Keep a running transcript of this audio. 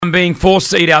I'm being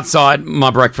forced to eat outside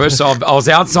my breakfast. So I was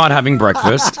outside having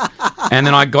breakfast, and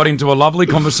then I got into a lovely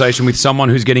conversation with someone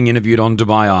who's getting interviewed on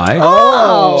Dubai Eye.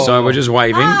 Oh. So we're just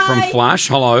waving from Flash.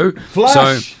 Hello.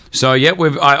 Flash. So yeah,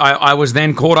 I was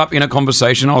then caught up in a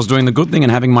conversation. I was doing the good thing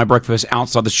and having my breakfast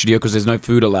outside the studio because there's no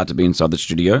food allowed to be inside the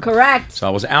studio. Correct. So I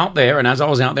was out there, and as I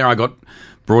was out there, I got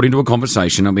brought into a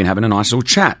conversation. I've been having a nice little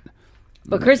chat.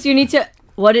 But Chris, you need to.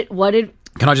 What did?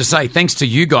 Can I just say, thanks to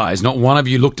you guys, not one of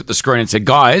you looked at the screen and said,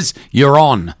 guys, you're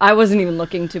on. I wasn't even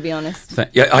looking, to be honest.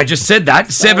 Yeah, I just said that.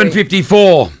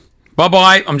 7:54.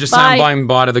 Bye-bye. I'm just saying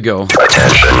bye to the girl.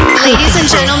 Ladies and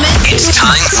gentlemen, It's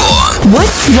time for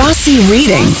What's Rossi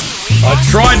reading? I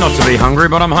tried not to be hungry,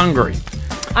 but I'm hungry.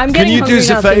 I'm Can getting you do us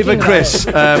a hungry now favour, thinking Chris?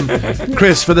 about it.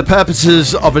 Chris, for the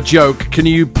purposes of a joke, can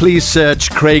you please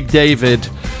search Craig David,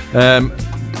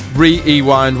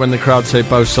 rewind when the crowd say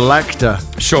Bo Selector?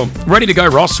 Sure. Ready to go,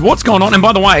 Ross. What's going on? And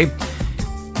by the way,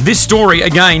 this story,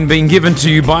 again, being given to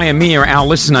you by Amir, our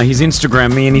listener. He's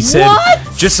Instagrammed me and he said, What?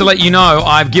 just to let you know,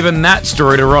 I've given that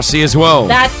story to Rossi as well.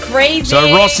 That's crazy.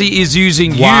 So Rossi is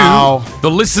using Wow. you,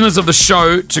 the listeners of the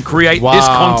show, to create this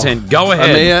content. Go ahead.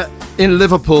 Amir, in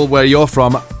Liverpool, where you're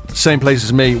from, same place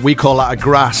as me, we call that a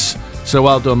grass. So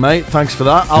well done, mate. Thanks for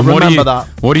that. I'll And remember that.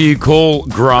 What do you call A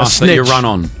grass that snitch. you run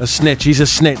on? A snitch. He's a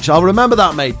snitch. I'll remember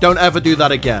that, mate. Don't ever do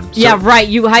that again. Yeah, right.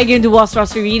 How you going to do what's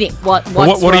Rossi reading? What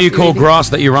do you call reading? grass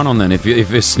that you run on then? If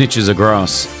a snitch is a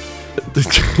grass,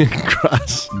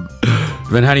 Grass.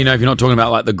 then how do you know if you're not talking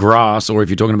about like the grass or if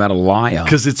you're talking about a liar?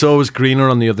 Because it's always greener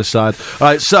on the other side. All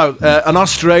right, so an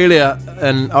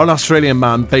Australian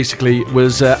man basically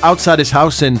was outside his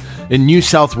house in New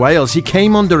South Wales. He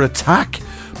came under attack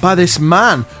by this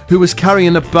man who was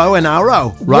carrying a bow and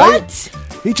arrow, right? What?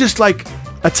 He just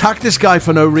attacked this guy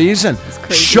for no reason.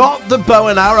 crazy. Shot the bow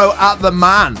and arrow at the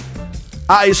man,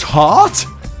 at his heart.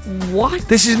 What?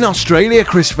 This is in Australia,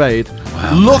 Chris Fade.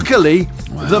 Luckily,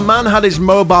 the man had his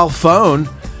mobile phone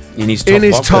in his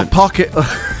top pocket.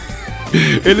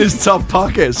 In his top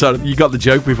pocket. Sorry, you got the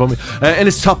joke before me. In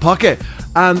his top pocket.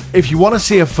 And if you want to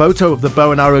see a photo of the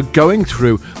bow and arrow going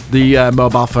through the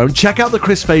mobile phone, check out the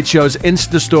Chris Fade Show's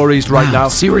Insta stories right now.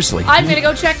 Seriously. I'm going to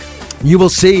go check. You will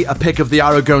see a pic of the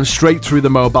arrow going straight through the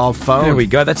mobile phone. There we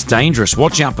go. That's dangerous.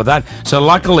 Watch out for that. So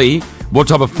luckily, what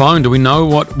type of phone? Do we know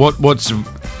what's...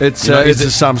 It's You know, it's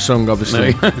is a Samsung,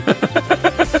 obviously.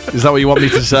 Is that what you want me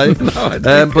to say? But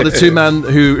the two men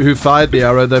who fired the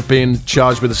arrow, they've been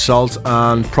charged with assault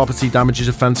and property damages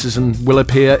offences and will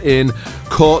appear in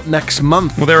court next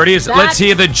month. Well, there it is. Let's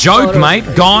hear the joke, mate.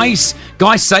 Guy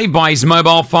saved by his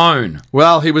mobile phone.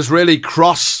 Well, he was really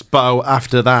cross, Bo,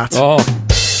 after that. Oh.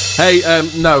 Hey,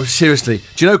 no, seriously.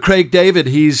 Do you know Craig David?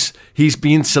 He's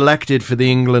been selected for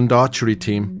the England archery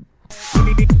team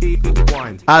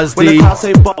as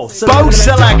the bow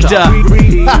selector.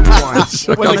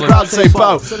 When the crowd say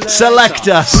bow, select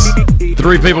us.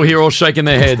 3 people here all shaking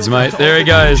their heads, mate. There he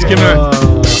goes. Give him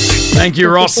a... Thank you,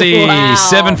 Rossi. Wow.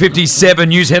 7:57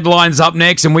 news headlines up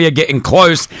next, and we are getting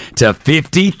close to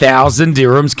 50,000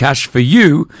 dirhams cash for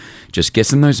you. Just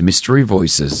guessing those mystery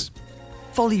voices.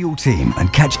 Follow your team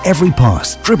and catch every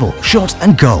pass, dribble, shot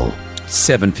and goal.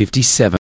 7:57.